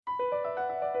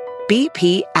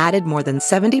BP added more than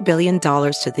 $70 billion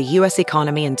to the U.S.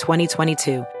 economy in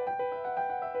 2022.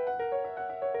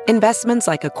 Investments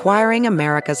like acquiring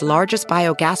America's largest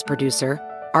biogas producer,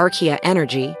 Archaea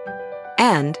Energy,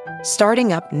 and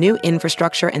starting up new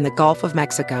infrastructure in the Gulf of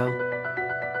Mexico.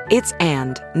 It's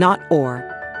and, not or.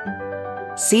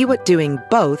 See what doing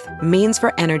both means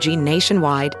for energy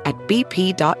nationwide at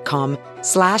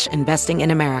bp.com/investing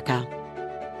in America.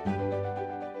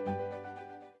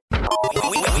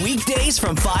 Weekdays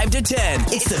from 5 to 10.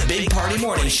 It's the Big Party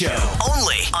Morning Show.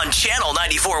 Only on Channel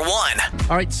 94.1.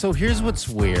 All right, so here's what's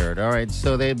weird. All right,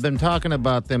 so they've been talking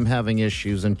about them having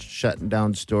issues and shutting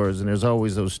down stores, and there's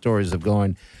always those stories of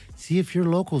going, see if your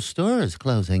local store is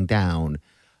closing down.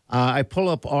 I pull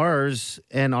up ours,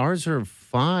 and ours are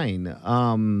fine.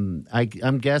 I'm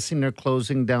guessing they're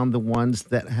closing down the ones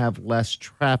that have less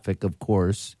traffic, of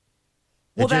course.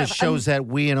 It just shows that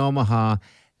we in Omaha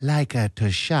like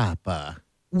to shop.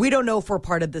 We don't know if we're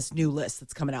part of this new list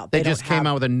that's coming out. They just came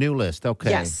out with a new list.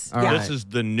 Okay. Yes. All right. This is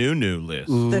the new list.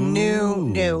 The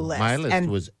new list. My list and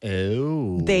was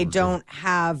old. They don't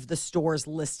have the stores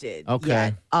listed Okay.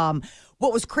 yet.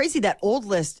 What was crazy, that old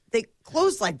list, they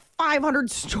closed like 500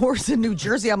 stores in New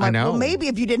Jersey. I'm like, well, maybe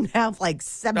if you didn't have like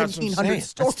 1,700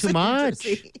 stores That's too in much.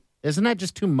 New Jersey. Isn't that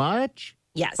just too much?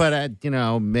 Yes. But,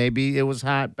 maybe it was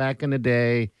hot back in the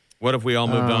day. What if we all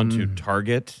moved on to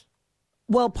Target?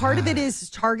 Well, part of it is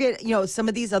Target. Some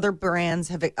of these other brands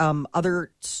have,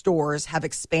 other stores have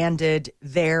expanded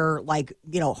their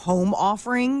home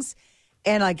offerings.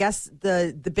 And I guess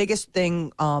the biggest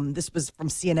thing, this was from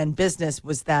CNN Business,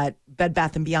 was that Bed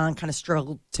Bath & Beyond kind of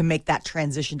struggled to make that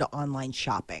transition to online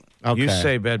shopping. Okay. You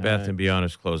say Bed Bath & Beyond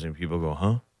is closing. People go,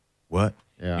 huh? What?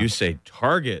 Yeah. You say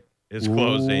Target is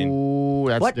closing. Ooh,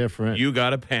 that's different. You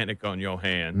got a panic on your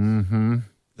hands. Mm-hmm.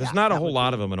 There's not a whole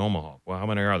lot of them in Omaha. Well, how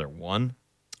many are there? One?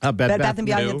 Bed Bath &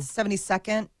 Beyond gets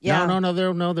 72nd. Yeah.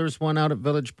 No, there's one out at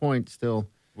Village Point still.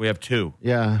 We have two.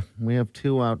 Yeah, we have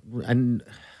two out. And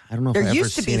I don't know if There I ever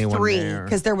used to see be anyone three, there.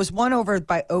 because there was one over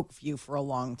by Oakview for a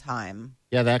long time.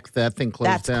 Yeah, that thing closed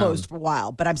That's down. closed for a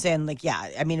while. But I'm saying,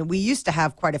 we used to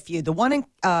have quite a few. The one in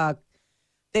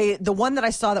the one that I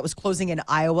saw that was closing in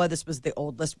Iowa, this was the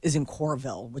old list, is in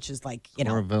Coralville, which is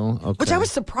Coralville, okay. Which I was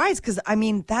surprised, because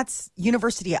that's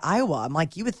University of Iowa. I'm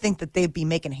like, you would think that they'd be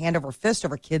making hand over fist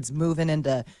over kids moving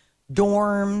into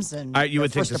dorms and You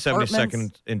would think the first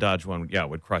 72nd in Dodge one,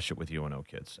 would crush it with UNO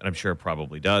kids. And I'm sure it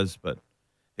probably does. But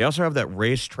they also have that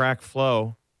racetrack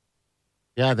flow.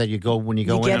 Yeah, that you go when you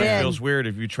go You in. get It in. feels weird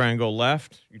if you try and go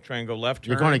left. You try and go left.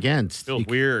 You're turn. going against. Feels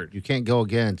weird. You can't go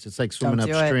against. It's like swimming Don't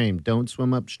do it. upstream. Don't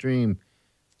swim upstream.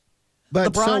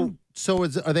 But LeBron-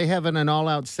 are they having an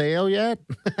all-out sale yet?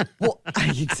 Well,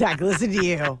 exactly. Listen to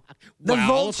you. The Well, if we're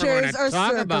vultures gonna are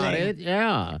talk circling. about it.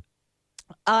 Yeah.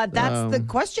 That's the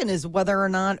question, is whether or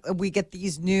not we get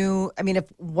these new. I mean, if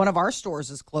one of our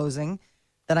stores is closing,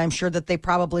 then I'm sure that they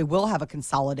probably will have a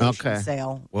consolidation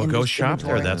sale. Well, in go this shop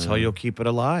there. inventory. That's how you'll keep it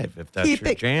alive. If that's Keep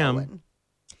your it jam. going.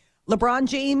 LeBron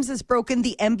James has broken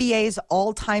the NBA's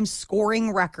all-time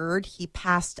scoring record. He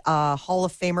passed Hall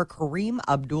of Famer Kareem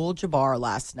Abdul-Jabbar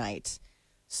last night.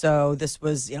 So this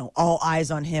was, all eyes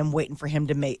on him, waiting for him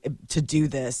to do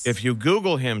this. If you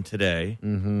Google him today,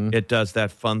 it does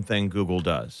that fun thing Google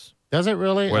does. Does it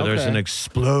really? Where there's an Okay.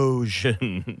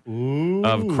 explosion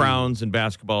of crowns and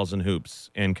basketballs and hoops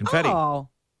and confetti. Oh.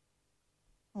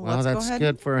 Well, let's go that's ahead.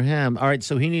 good for him. All right,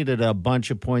 so he needed a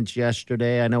bunch of points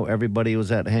yesterday. I know everybody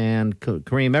was at hand.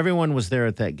 Kareem, everyone was there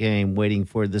at that game waiting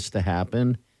for this to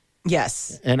happen.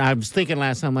 Yes. And I was thinking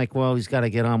last time, like, well, he's got to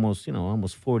get almost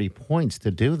 40 points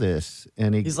to do this.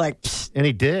 And He's like, psst. and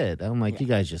he did. I'm like, you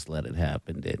guys just let it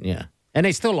happen, didn't you? And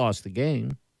they still lost the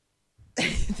game.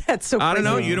 That's so crazy. I don't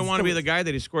know. You don't want to be the guy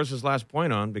that he scores his last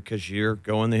point on because you're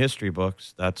going the history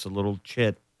books. That's a little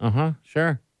chit.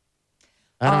 Sure.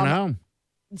 I don't know.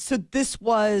 So this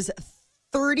was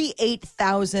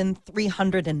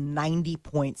 38,390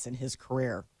 points in his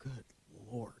career. Good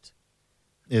Lord.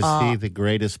 Is he the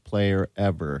greatest player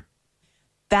ever?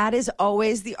 That is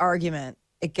always the argument.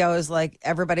 It goes like,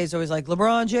 everybody's always like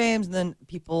LeBron James, and then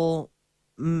people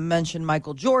mention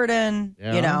Michael Jordan,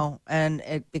 and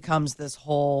it becomes this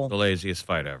whole The laziest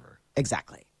fight ever.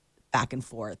 exactly back and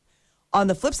forth. On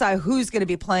the flip side, who's going to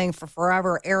be playing for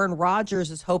forever? Aaron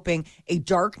Rodgers is hoping a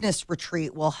darkness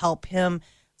retreat will help him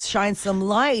shine some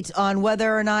light on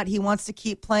whether or not he wants to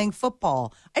keep playing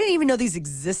football. I didn't even know these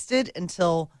existed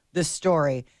until this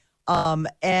story.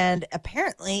 And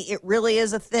apparently it really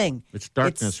is a thing. It's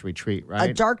darkness retreat, right?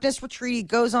 A darkness retreat. He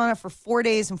goes on it for 4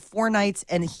 days and 4 nights,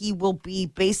 and he will be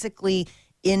basically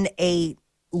in a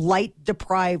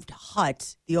light-deprived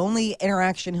hut. The only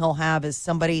interaction he'll have is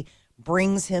somebody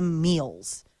brings him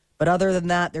meals. But other than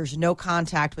that, there's no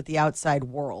contact with the outside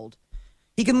world.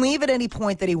 He can leave at any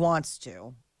point that he wants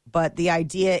to. But the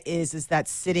idea is that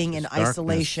sitting in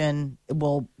isolation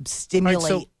will stimulate.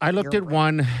 All right, so I looked at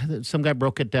one. Some guy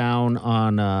broke it down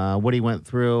on what he went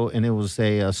through, and it was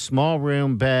a small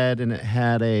room bed, and it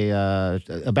had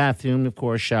a bathroom, of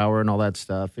course, shower, and all that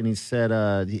stuff. And he said,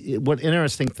 what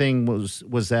interesting thing was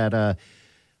that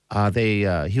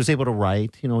he was able to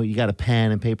write. You got a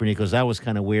pen and paper, and he goes, that was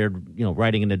kind of weird,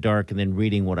 writing in the dark and then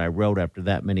reading what I wrote after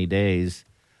that many days.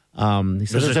 He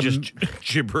said, Is it just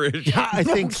gibberish? Yeah, I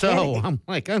think so. I'm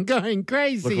like, I'm going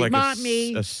crazy. Look like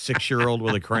Mommy. a 6-year-old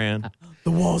with a crayon.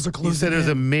 The walls are closing. He said there's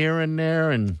a mirror in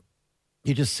there, and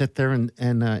you just sit there and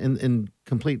in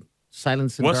complete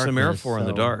silence and What's darkness. the mirror for in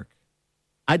the dark?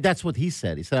 That's what he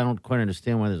said. He said, I don't quite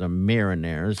understand why there's a mirror in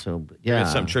there. So, yeah.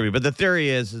 It's some trivia. But the theory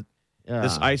is Yeah.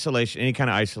 this isolation, any kind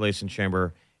of isolation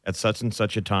chamber at such and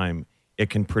such a time, it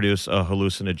can produce a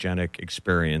hallucinogenic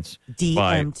experience DMT.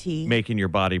 by making your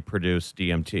body produce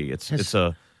DMT.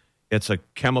 It's a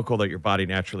chemical that your body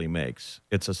naturally makes.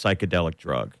 It's a psychedelic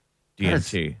drug,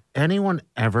 DMT. Has anyone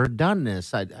ever done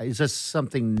this? Is this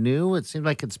something new? It seems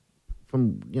like it's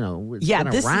from, it's been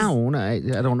this around. I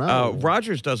don't know.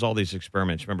 Rogers does all these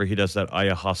experiments. Remember, he does that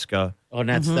ayahuasca, Oh, and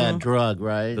that's that drug,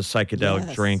 right? the psychedelic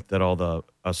Yes. drink that all the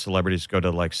celebrities go to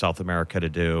like South America to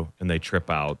do, and they trip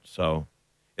out. So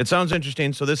it sounds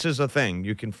interesting. So this is a thing.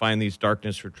 You can find these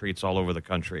darkness retreats all over the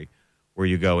country where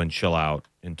you go and chill out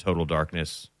in total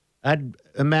darkness. I'd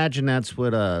imagine that's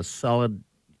what a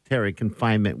solitary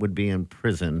confinement would be in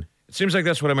prison. It seems like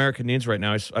that's what America needs right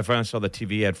now. I finally saw the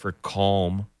TV ad for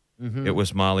Calm. It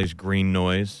was Molly's Green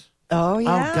Noise. Oh,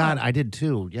 yeah. Oh, God, I did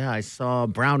too. Yeah, I saw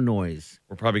Brown Noise.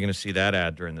 We're probably going to see that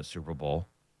ad during the Super Bowl.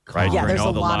 Right? Yeah, During there's all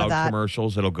a the lot of loud that.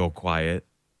 commercials, it'll go quiet.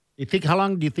 How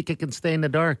long do you think it can stay in the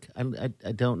dark?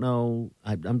 I don't know.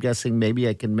 I'm guessing maybe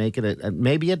I can make it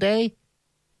maybe a day.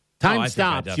 Time I think I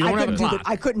stops. You definitely don't have a could. clock.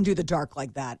 I couldn't do the dark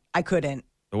like that. I couldn't.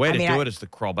 The way I to mean, do it is to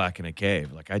crawl back in a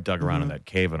cave. Like I dug around in that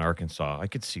cave in Arkansas. I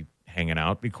could see hanging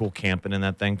out. Be cool camping in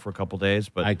that thing for a couple days,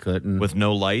 but I couldn't. with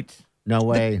no light No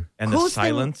way. and the coolest thing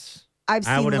silence. I've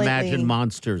seen I would lately, imagine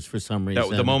monsters for some reason.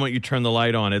 The moment you turn the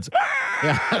light on, it's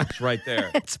it's right there.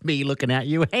 It's me looking at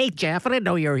you. Hey, Jeff, I didn't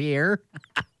know you're here.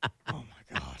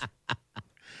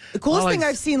 The coolest Well, thing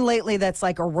it's- I've seen lately that's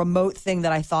like a remote thing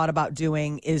that I thought about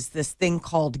doing is this thing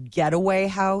called Getaway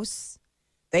House.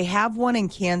 They have one in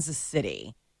Kansas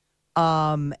City.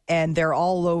 And they're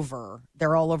all over.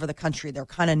 They're all over the country. They're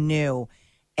kind of new.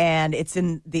 And it's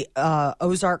in the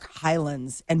Ozark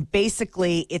Highlands. And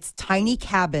basically, it's tiny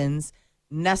cabins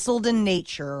nestled in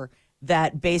nature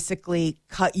that basically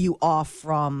cut you off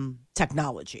from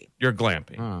technology. You're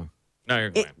glamping. No,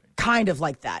 you're glamping. Kind of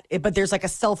like that. But there's like a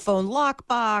cell phone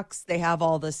lockbox. They have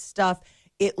all this stuff.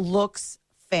 It looks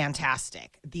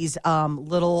fantastic. These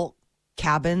little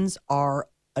cabins are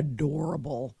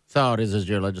adorable. So it is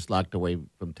you're just locked away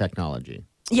from technology.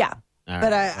 Yeah. All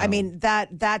But right, I mean,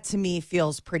 that to me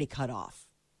feels pretty cut off.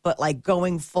 But like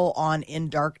going full on in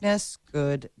darkness,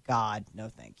 good God, no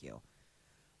thank you.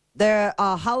 The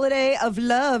holiday of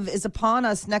love is upon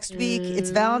us next week. It's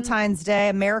Valentine's Day.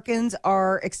 Americans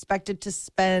are expected to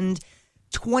spend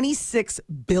 $26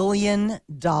 billion.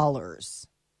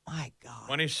 My God.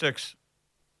 26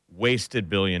 wasted $1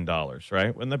 billion,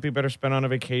 right? Wouldn't that be better spent on a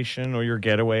vacation or your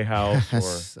getaway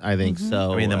house? Or I think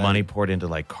so. I mean, the money poured into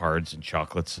like cards and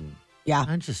chocolates and Yeah.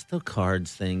 I'm just the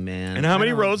cards thing, man. and how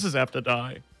many I don't- roses have to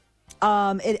die? It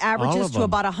All averages of to them.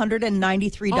 about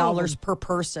 $193 All of them. per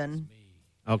person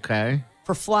Okay.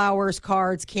 for flowers,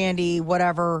 cards, candy,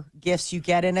 whatever gifts you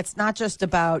get. And it's not just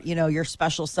about, your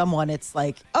special someone. It's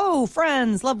like,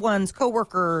 friends, loved ones,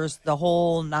 coworkers, the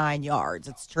whole 9 yards.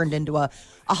 It's turned into a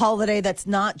holiday that's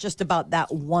not just about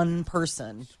that one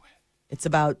person. It's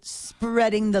about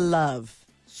spreading the love.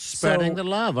 Spreading So- the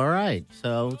love. All right.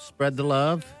 So spread the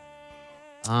love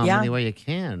Yeah. any way you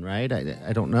can, right?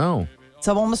 I don't know.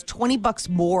 So almost $20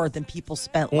 more than people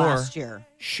spent Or- last year.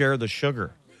 Share the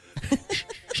sugar.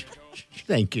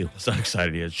 Thank you. That's how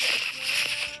excited he is.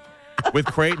 With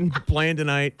Creighton playing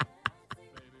tonight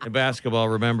in basketball,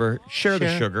 remember, share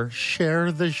the sugar.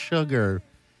 Share the sugar.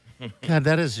 God,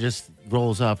 that is just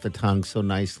rolls off the tongue so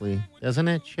nicely, doesn't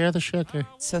it? Share the sugar.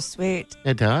 So sweet.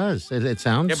 It does. It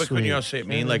sounds Yeah, but couldn't sweet. you also say it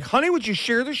mean? Like, honey, would you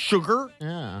share the sugar?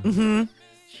 Yeah.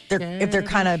 If they're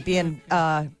kind of being,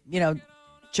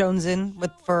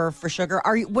 jonesing for sugar.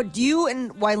 Do you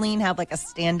and Wileen have like a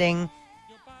standing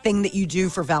thing that you do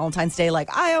for Valentine's Day? Like,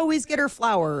 I always get her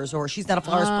flowers, or she's not a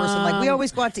flowers person. Like, we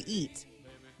always go out to eat.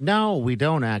 No, we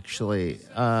don't actually.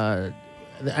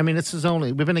 I mean, this is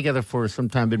only we've been together for some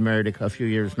time, been married a few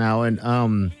years now, and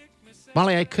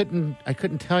Molly, I couldn't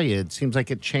tell you. It seems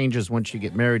like it changes once you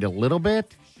get married a little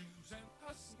bit.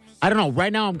 I don't know.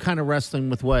 Right now, I'm kind of wrestling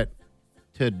with what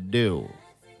to do.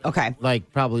 Okay.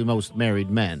 Like probably most married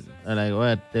men. And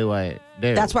what do I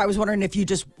do? That's why I was wondering if you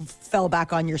just fell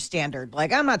back on your standard.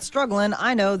 Like, I'm not struggling.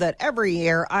 I know that every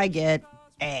year I get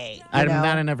A. I'm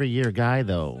not an every year guy,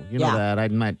 though. You know Yeah.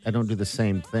 that. I don't do the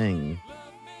same thing.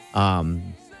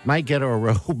 Might get her a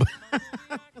robe.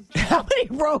 How many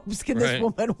robes can this Right.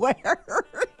 woman wear?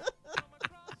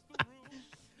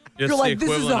 Just You're the like, this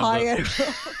is a equivalent high end.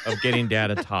 of getting dad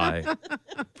a tie.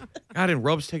 God, and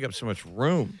robes take up so much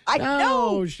room. I No,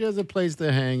 know. she has a place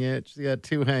to hang it. She got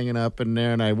two hanging up in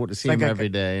there, and I would see like them I- every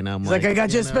day. And I'm It's like, I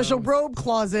got you a know, special robe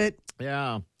closet.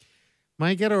 Yeah.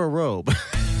 Might get her a robe.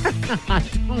 I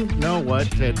don't know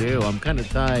what to do. I'm kind of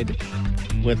tied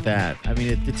with that. I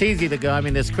mean, it's easy to go. I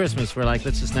mean, this Christmas, we're like,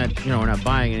 let's just not, we're not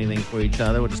buying anything for each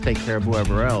other. We'll just take care of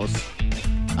whoever else.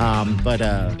 But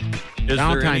Is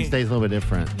Valentine's Day is a little bit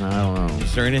different. I don't know.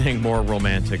 Is there anything more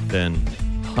romantic than,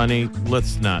 honey,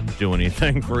 let's not do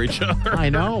anything for each other? I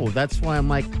know. That's why I'm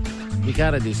like, we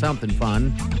got to do something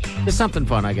fun. Just something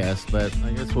fun, I guess. But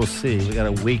I guess we'll see. We got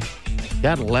a week.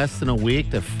 Got less than a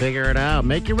week to figure it out.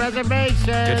 Make your reservation.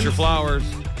 Get your flowers.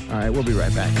 All right, we'll be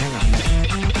right back. Hang on.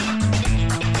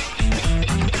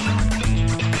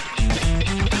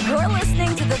 You're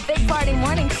listening to the Big Party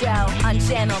Morning Show on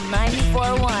Channel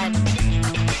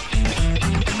 94.1.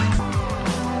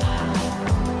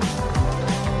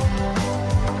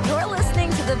 You're listening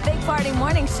to the Big Party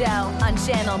Morning Show on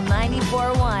Channel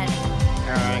 94.1. All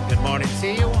right, good morning to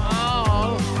you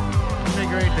all. It's been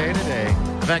a great day today.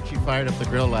 I've actually fired up the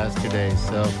grill last 2 days,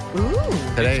 so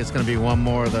today it's going to be one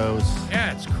more of those.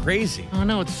 Yeah, it's crazy. Oh,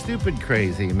 no, it's stupid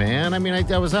crazy, man. I mean,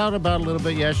 I was out about a little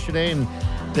bit yesterday, and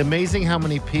it's amazing how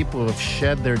many people have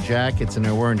shed their jackets and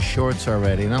they're wearing shorts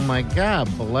already. And I'm like, God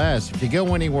bless. If you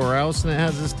go anywhere else and it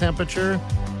has this temperature,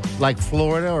 like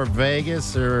Florida or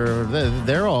Vegas, or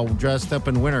they're all dressed up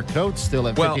in winter coats still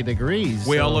at 50 degrees.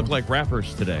 We all so- look like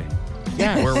rappers today.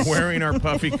 Yeah. We're wearing our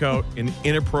puffy coat in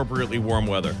inappropriately warm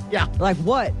weather. Yeah. Like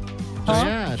what?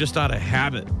 Yeah. Just out of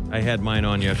habit. I had mine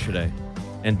on yesterday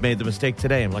and made the mistake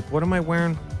today. I'm like, what am I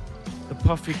wearing? The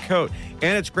puffy coat.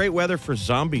 And it's great weather for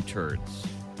zombie turds.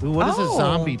 Ooh, what is a Oh,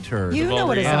 zombie turd? You know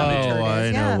what a Oh, zombie turd is. I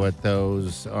yeah. know what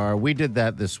those are. We did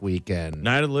that this weekend.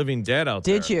 Night of the Living Dead out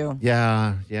there. Did you?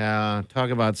 Yeah.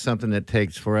 Talk about something that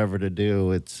takes forever to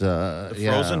do. It's The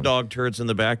frozen dog turds in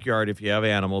the backyard, if you have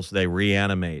animals, they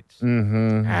reanimate.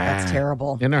 Mm-hmm. That's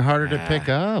terrible. And they're harder to pick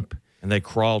up. And they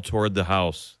crawl toward the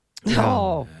house.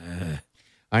 Oh.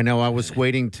 I know. I was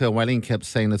waiting till Wileen kept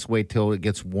saying, let's wait till it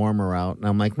gets warmer out. And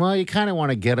I'm like, well, you kind of want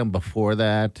to get them before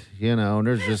that. And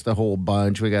there's just a whole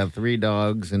bunch. We got 3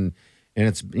 dogs and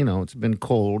it's, it's been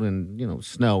cold and,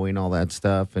 snowing, all that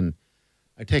stuff. And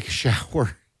I take a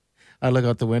shower. I look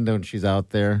out the window and she's out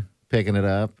there picking it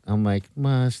up. I'm like,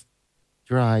 must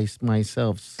dry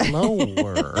myself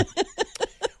slower.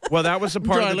 Well, that was a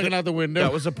part of the looking out the window.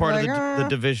 That was a part of Like, the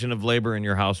division of labor in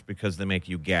your house because they make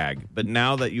you gag. But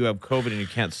now that you have COVID and you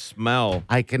can't smell,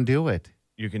 I can do it.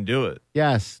 you can do it.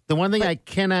 Yes. The one thing I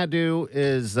cannot do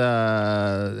is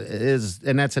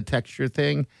and that's a texture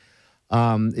thing.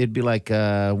 It'd be like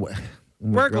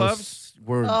Wear gloves.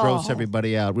 We're gross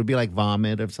everybody out. Would be like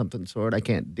vomit of something sort. I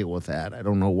can't deal with that. I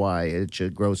don't know why. It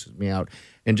just grosses me out.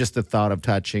 And just the thought of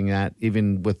touching that,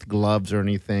 even with gloves or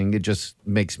anything, it just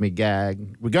makes me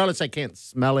gag. Regardless, I can't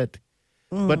smell it.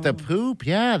 But the poop,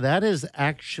 that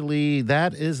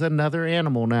is another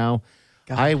animal now.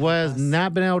 I was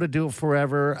not been able to do it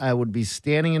forever. I would be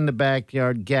standing in the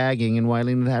backyard gagging, and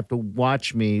Wileen would have to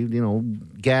watch me,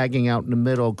 gagging out in the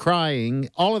middle, crying,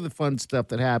 all of the fun stuff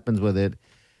that happens with it.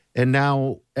 And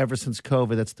now, ever since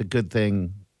COVID, that's the good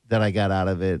thing that I got out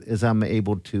of it, is I'm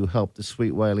able to help the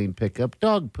sweet Wileen pick up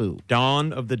dog poop.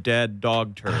 Dawn of the Dead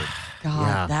dog turd. God,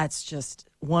 Yeah. that's just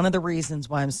one of the reasons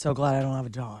why I'm so glad I don't have a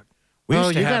dog. We Oh,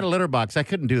 used to you have, got a litter box. I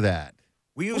couldn't do that.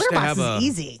 we used Litter to box have is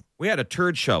easy. We had a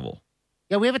turd shovel.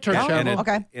 Yeah, we have a turd Yeah, shovel.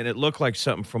 okay. And it looked like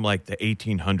something from like the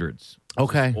 1800s.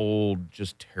 Okay. Old,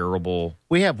 just terrible.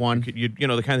 We have one. You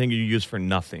know, the kind of thing you use for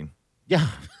nothing. Yeah,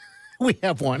 we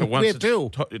have one. But once We have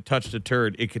two. it touched a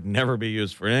turd, it could never be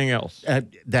used for anything else.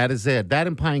 That is it. That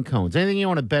and pine cones. Anything you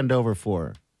want to bend over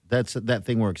for. That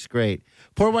thing works great.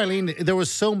 Poor Wileen, there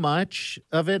was so much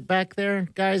of it back there,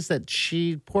 guys, that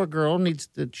poor girl,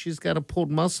 she's got a pulled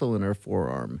muscle in her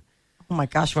forearm. Oh my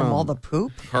gosh, from all the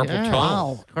poop? Carpal Yeah. tunnel.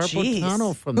 Wow. Carpal Jeez.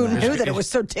 tunnel from Who that. knew that it was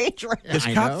so dangerous? It's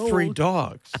I got know. 3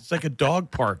 dogs. It's like a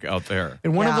dog park out there.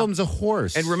 And one of Yeah. them's a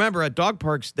horse. And remember, at dog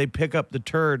parks, they pick up the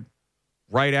turd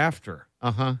right after.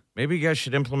 Uh-huh. Maybe you guys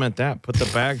should implement that. Put the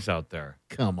bags out there.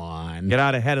 Come on. Get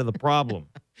out ahead of the problem.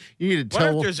 You need to What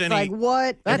tell. if there's It's any? like,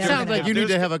 what? That Never sounds gonna like you happen. need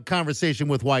to have a conversation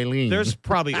with Wileen. There's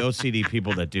probably OCD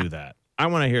people that do that. I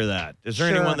want to hear that. Is there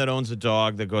Sure. anyone that owns a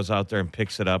dog that goes out there and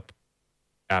picks it up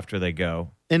after they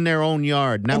go? in their own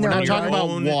yard. Now, In we're their not own talking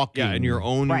yard. about walking. Yeah, in your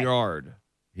own Right. yard.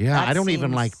 Yeah, That I don't even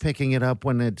seems- like picking it up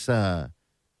when it's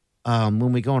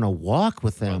when we go on a walk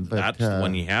with them. Well, but that's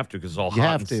when you have to because it's all you hot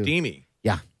have and to. steamy.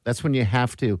 yeah, that's when you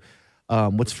have to.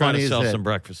 What's Trying funny to is sell that some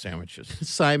breakfast sandwiches.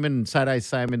 Simon, Side-Eye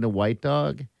Simon, the white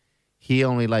dog, he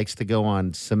only likes to go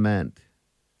on cement.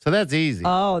 So that's easy.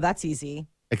 Oh, that's easy.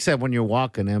 Except when you're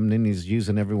walking him, then he's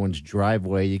using everyone's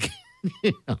driveway. You can,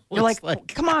 You're it's like,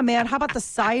 come on, man. How about the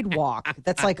sidewalk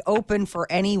that's like open for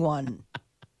anyone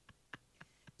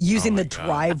using the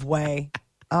driveway?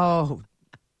 Oh,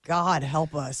 God,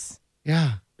 help us.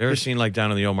 yeah. You ever seen like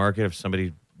down in the old market if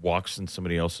somebody walks in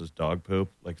somebody else's dog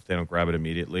poop, like if they don't grab it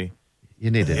immediately? You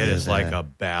need to It do is like that. a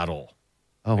battle.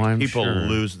 Oh, I'm People sure.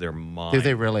 lose their mind. Do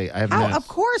they really? I have How, not. of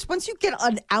course, once you get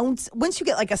an ounce, once you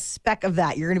get like a speck of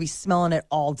that, you're going to be smelling it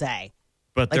all day.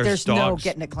 But Like there's no dogs.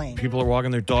 getting it clean. People are walking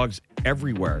their dogs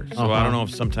everywhere. So I don't know if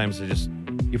sometimes they just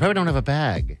You probably don't have a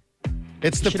bag.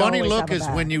 It's the should funny always look have a is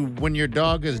bag. when your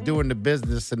dog is doing the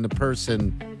business and the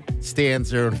person stands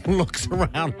there and looks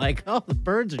around like, oh, the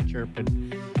birds are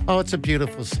chirping. Oh, it's a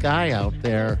beautiful sky out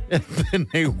there. And then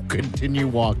they continue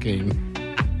walking.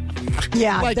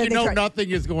 Yeah. Like then you they know try- nothing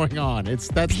is going on. That's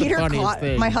Peter the funniest caught,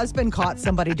 thing. my husband caught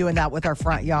somebody doing that with our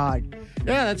front yard.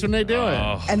 Yeah, that's when they do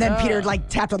it. And then Peter like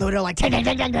tapped on the window like dang, dang,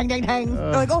 dang, dang, dang, dang, dang.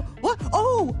 They're like, oh, what?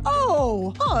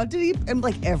 Oh, huh? Did he? And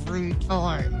like every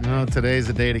time. No, today's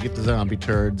the day to get the zombie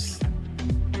turds.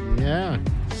 Yeah.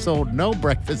 Sold no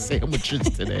breakfast sandwiches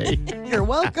today. You're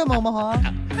welcome, Omaha.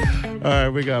 All right,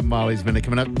 we got Molly's Minute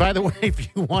coming up. By the way, if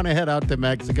you want to head out to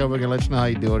Mexico, we're going to let you know how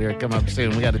you do it here. Come up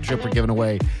soon. We got a trip we're giving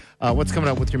away. What's coming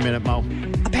up with your Minute, Mo?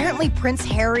 Apparently, Prince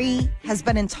Harry has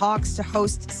been in talks to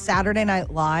host Saturday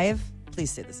Night Live. Please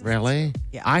say this. Is Really?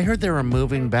 Yeah. I heard they were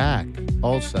moving back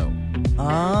also.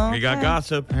 Oh, you got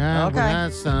gossip. Yeah, Okay. we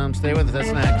got some. Stay with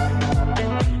us. That's next.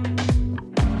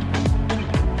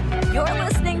 You're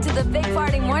listening to the Big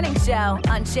Party Morning Show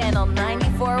on Channel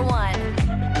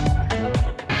 94.1.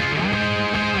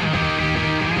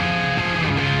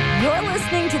 You're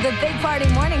listening to the Big Party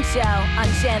Morning Show on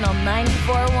Channel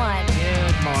 94.1.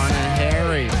 Good morning,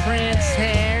 Harry. Prince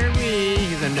Harry.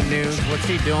 He's in the news. What's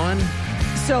he doing?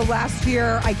 So last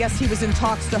year, I guess he was in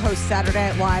talks to host Saturday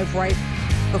Night Live right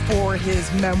before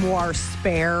his memoir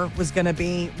Spare was going to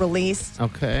be released.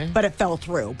 Okay. But it fell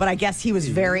through. But I guess he was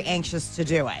very anxious to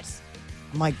do it.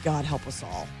 My God, help us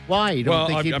all. Why? You don't Well,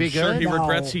 think he'd I'm be sure good? he No.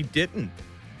 regrets he didn't.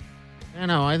 I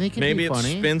know. I think he'd Maybe be it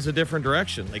funny. spins a different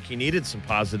direction. Like he needed some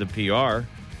positive PR.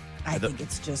 I think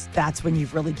it's just that's when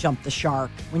you've really jumped the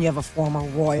shark. When you have a former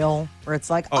royal where it's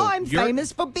like, Oh, I'm you're-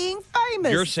 famous for being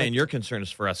famous. You're saying your concern is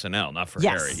for SNL, not for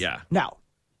yes. Harry. Yeah.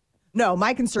 No,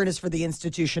 my concern is for the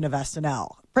institution of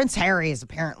SNL. Prince Harry is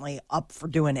apparently up for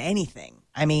doing anything.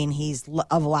 I mean, he's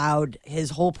allowed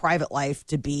his whole private life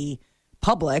to be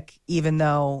public, even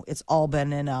though it's all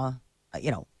been in a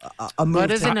move. But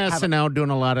to isn't have- SNL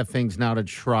doing a lot of things now to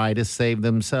try to save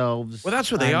themselves? Well,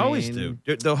 that's what they I always mean,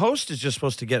 do. The host is just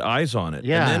supposed to get eyes on it.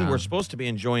 Yeah. And then we're supposed to be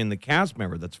enjoying the cast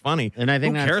member. That's funny. And I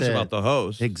think Who that's cares it. about the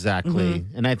host? Exactly.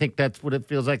 And I think that's what it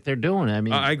feels like they're doing. I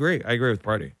mean, I agree. I agree with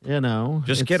Party. you know.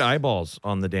 Just it's- get eyeballs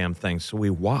on the damn thing so we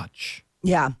watch.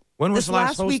 Yeah. When was This the last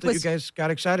last host week that you was- guys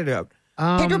got excited about?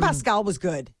 Pedro Pascal was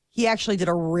good. He actually did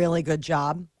a really good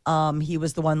job. He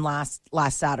was the one last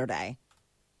Saturday.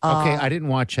 Okay, I didn't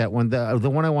watch that one. The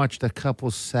one I watched a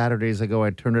couple Saturdays ago, I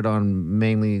turned it on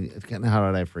mainly.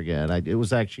 How did I forget? It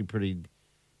was actually pretty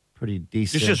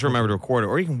decent. Just remember to record it,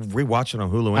 or you can rewatch it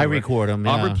on Hulu. I anyway. record 'em,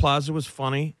 yeah. Aubrey Plaza was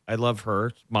funny. I love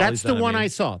her. Molly's That's the one Enemy. I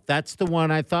saw. That's the one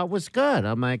I thought was good.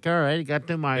 I'm like, all right, you got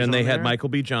them eyes. And they on had there. Michael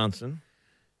B. Johnson,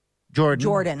 Jordan.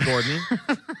 Jordan,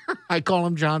 I call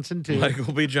him Johnson too.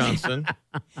 Michael B. Johnson.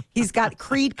 He's got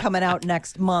Creed coming out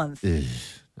next month.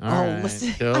 All right,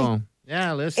 listen, cool.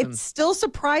 Yeah, listen. It still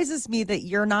surprises me that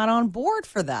you're not on board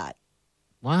for that.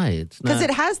 Why? It's not. Because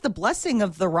it has the blessing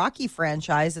of the Rocky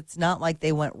franchise. It's not like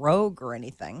they went rogue or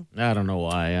anything. I don't know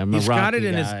why. I'm He's a Rocky got it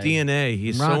in guy. his DNA.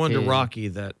 He's so into Rocky. Rocky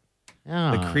that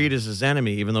Yeah. the Creed is his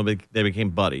enemy, even though they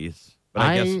became buddies. But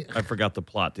I guess I forgot the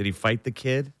plot. Did he fight the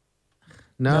kid?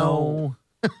 No.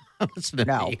 Listen to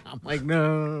No. me. I'm like,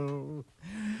 no.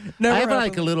 No, I have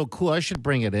like a little cool. I should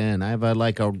bring it in. I have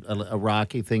like a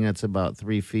Rocky thing that's about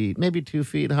 3 feet, maybe 2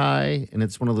 feet high, and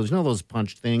it's one of those, those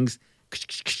punch things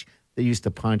that that used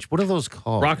to punch. What are those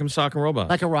called? Rock'em Sock'em Robot.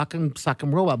 Like a Rock'em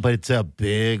Sock'em Robot, but it's a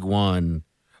big one.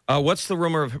 What's the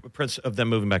rumor of them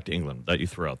moving back to England that you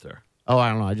threw out there? Oh, I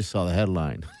don't know. I just saw the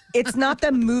headline. It's not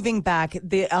them moving back.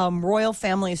 The royal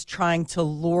family is trying to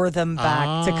lure them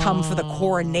back to come for the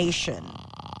coronation.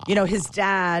 You know, his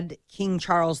dad, King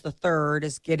Charles III,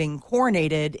 is getting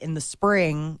coronated in the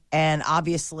spring. And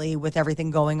obviously, with everything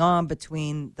going on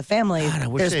between the families, God, I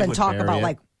wish there's they been would talk bury about, it.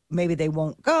 like, maybe they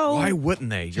won't go. Why wouldn't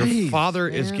they? Your Jeez, father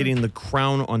is man. getting the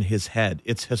crown on his head.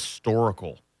 It's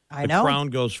historical. I the know. crown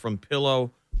goes from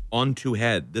pillow onto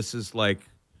head. This is like,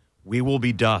 we will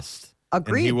be dust.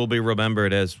 Agreed. And he will be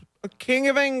remembered as a king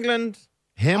of England.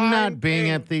 Him I'm not being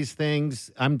king. at these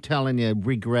things, I'm telling you,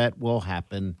 regret will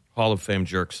happen. Hall of Fame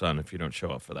jerk son if you don't show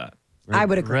up for that. I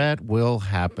would agree. Regret will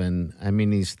happen. I mean,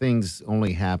 these things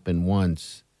only happen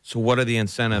once. So what are the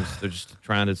incentives? They're just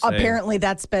trying to say. Apparently,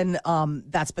 that's been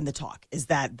the talk. Is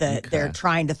that they're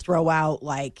trying to throw out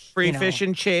like Free fish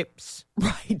and chips.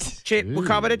 right? We'll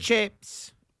cover the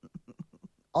chips.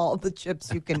 All the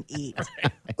chips you can eat.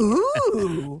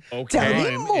 Ooh. Okay. Tell me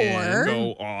And more.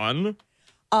 go on.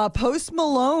 Post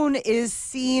Malone is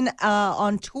seen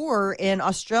on tour in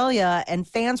Australia, and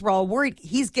fans were all worried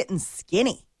he's getting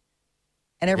skinny.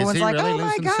 And everyone's he like, really "Oh my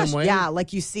losing some gosh, weight? yeah!"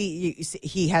 Like you see,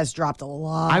 he has dropped a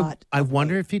lot. I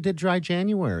wonder if he did dry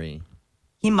January.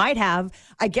 He might have.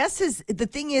 I guess the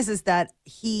thing is that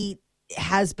he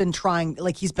has been trying,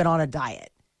 like he's been on a diet.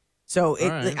 So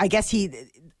right. I guess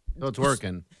So it's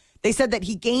working. they said that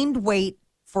he gained weight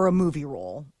for a movie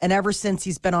role, and ever since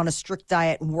he's been on a strict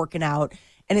diet and working out.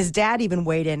 And his dad even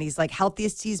weighed in. He's like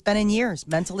healthiest he's been in years,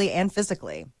 mentally and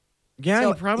physically. Yeah,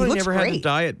 So he probably he looks never had a great.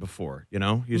 diet before. You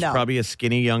know, he was No. probably a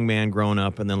skinny young man growing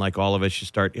up, and then like all of us, you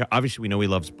start. Obviously, we know he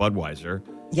loves Budweiser.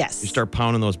 Yes. You start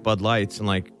pounding those Bud Lights, and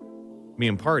like me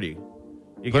and Party,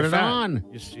 you Put get it fat. on.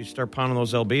 You start pounding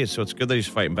those LBs. So it's good that he's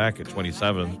fighting back at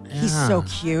 27. He's so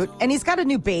cute. And he's got a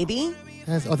new baby.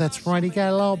 That's right. He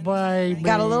got a little baby.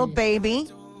 Got a little baby.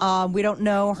 We don't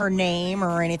know her name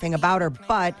or anything about her,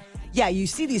 but yeah, you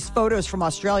see these photos from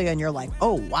Australia and you're like,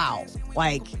 oh wow.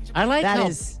 Like I like that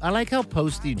how I like how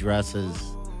Posty dresses.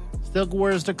 Still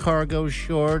wears the cargo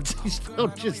shorts. He's still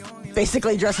just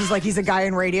basically dresses like he's a guy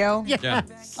in radio. Yeah,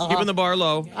 keeping the bar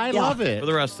low I Yeah. love it. for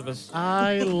the rest of us.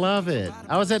 I love it.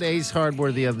 I was at Ace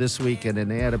Hardware this weekend,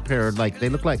 and they had a pair of they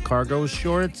look like cargo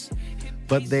shorts,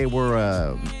 but they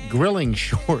were grilling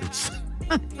shorts.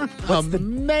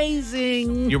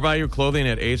 Amazing. You buy your clothing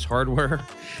at Ace Hardware.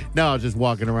 No, I was just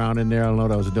walking around in there. I don't know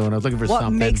what I was doing. I was looking for What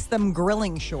something. makes them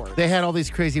grilling shorts? They had all these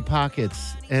crazy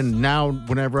pockets, and now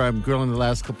whenever I'm grilling the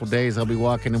last couple of days, I'll be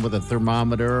walking in with a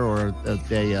thermometer or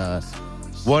a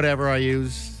whatever I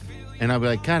use, and I'll be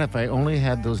like, God, if I only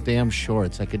had those damn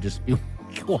shorts, I could just be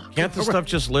walking. Can't the stuff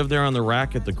just live there on the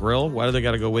rack at the grill? Why do they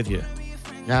got to go with you?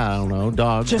 I don't know,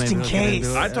 dogs. Just maybe in they're gonna case.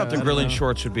 do it. I thought the grilling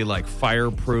shorts would be like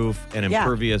fireproof and Yeah.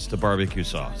 impervious to barbecue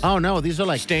sauce. Oh no, these are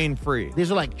like Stain free.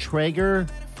 These are like Traeger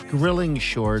grilling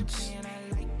shorts.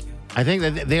 I think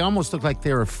that they almost look like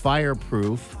they were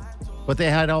fireproof, but they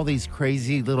had all these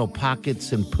crazy little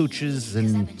pockets and pooches,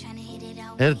 and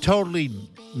they're totally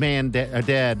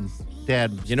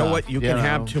dad. You know what? You can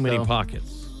have too many so-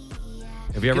 pockets.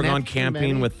 Have you ever can have gone too camping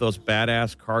many. with those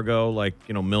badass cargo, like,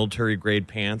 military grade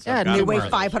pants? Yeah, I've got They them weigh one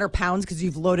of those. 500 pounds because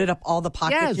you've loaded up all the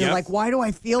pockets. Yes. You're Yep. like, why do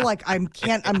I feel like I'm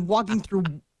walking through?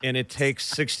 And it takes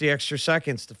 60 extra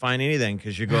seconds to find anything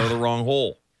because you go to the wrong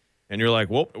hole. And you're like,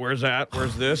 whoop, where's that?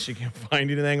 Where's this? You can't find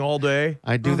anything all day.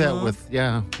 I do that with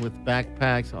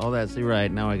backpacks, all that. See, right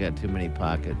now I got too many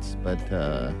pockets, but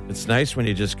It's nice when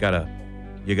you just gotta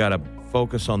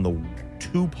focus on the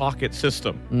 2-pocket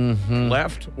system,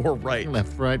 left or right.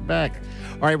 left, right, back.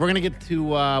 All right, we're going to get to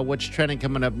what's trending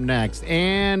coming up next.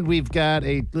 And we've got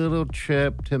a little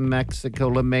trip to Mexico,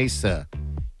 La Mesa.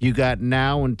 You got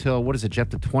now until, what is it, Jeff,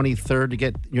 the 23rd to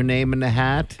get your name in the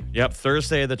hat? Yep,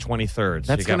 Thursday the 23rd.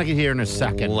 That's gonna get here in a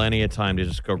second. Plenty of time to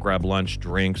just go grab lunch,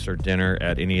 drinks, or dinner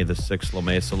at any of the 6 La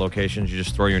Mesa locations. You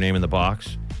just throw your name in the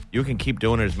box. You can keep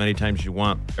doing it as many times as you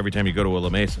want every time you go to a La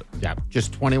Mesa. Yeah.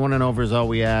 Just 21 and over is all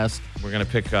we ask. We're going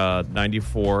to pick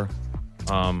 94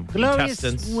 Glorious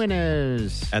contestants.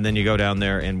 winners. And then you go down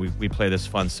there and we play this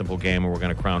fun, simple game where we're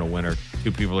going to crown a winner.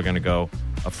 2 people are going to go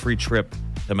a free trip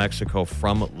to Mexico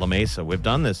from La Mesa. We've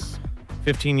done this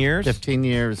 15 years. 15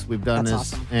 years we've done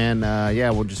That's this. awesome. And,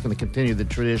 we're just going to continue the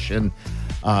tradition.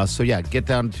 Get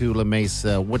down to La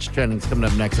Mesa. What's trending is coming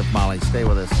up next with Molly. Stay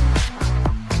with us.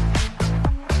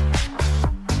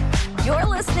 You're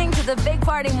listening to the Big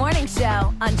Party Morning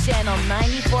Show on Channel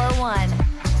 94.1.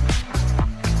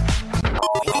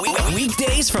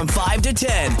 Weekdays from 5 to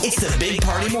 10. It's the Big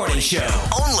Party Morning Show.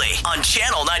 Only on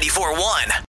Channel 94.1.